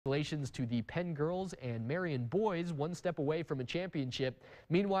Congratulations to the Penn girls and Marion boys, one step away from a championship.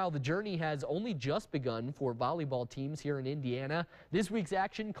 Meanwhile, the journey has only just begun for volleyball teams here in Indiana. This week's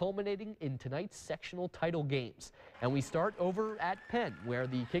action culminating in tonight's sectional title games. And we start over at Penn, where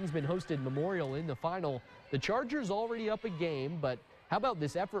the Kingsmen hosted Memorial in the final. The Chargers already up a game, but how about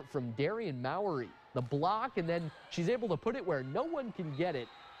this effort from Darian Mowery? The block, and then she's able to put it where no one can get it.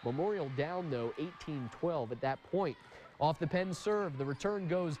 Memorial down, though, 18-12 at that point. Off the Penn serve, the return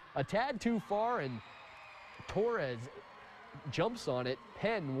goes a tad too far, and Torres jumps on it.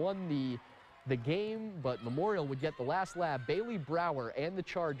 Penn won the game, but Memorial would get the last laugh. Bailey Brower and the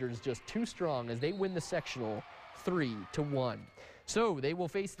Chargers just too strong as they win the sectional 3-1. So they will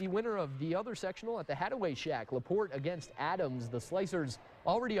face the winner of the other sectional at the Hadaway Shack. LaPorte against Adams. The Slicers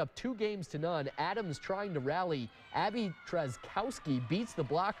already up 2-0. Adams trying to rally. Abby Trzaskowski beats the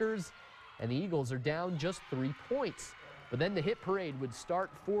blockers, and the Eagles are down just 3 points. But then the hit parade would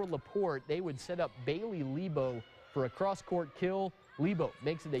start for LaPorte. They would set up Bailey Lebo for a cross-court kill. Lebo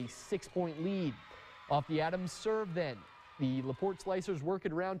makes it a 6-point lead. Off the Adams serve then, the LaPorte Slicers work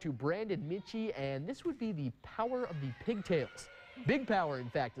it around to Brandon Mitchie, and this would be the power of the pigtails. Big power, in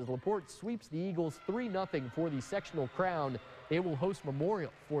fact, as LaPorte sweeps the Eagles 3-0 for the sectional crown. They will host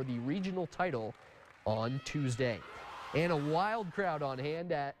Memorial for the regional title on Tuesday. And a wild crowd on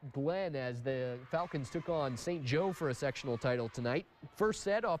hand at Glenn as the Falcons took on St. Joe for a sectional title tonight. First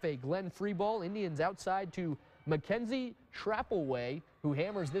set off a Glenn free ball. Indians outside to Mackenzie Trappelway, who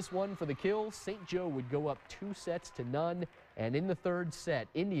hammers this one for the kill. St. Joe would go up 2-0. And in the third set,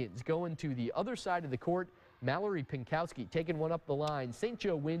 Indians going to the other side of the court. Mallory Pinkowski taking one up the line. St.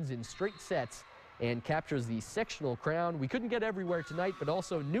 Joe wins in straight sets and captures the sectional crown. We couldn't get everywhere tonight, but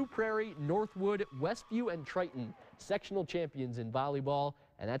also New Prairie, Northwood, Westview, and Triton, sectional champions in volleyball.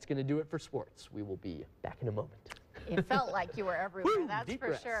 And that's going to do it for sports. We will be back in a moment. It felt like you were everywhere, that's for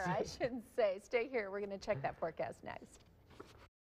breaths. sure. I shouldn't say. Stay here. We're going to check that forecast next.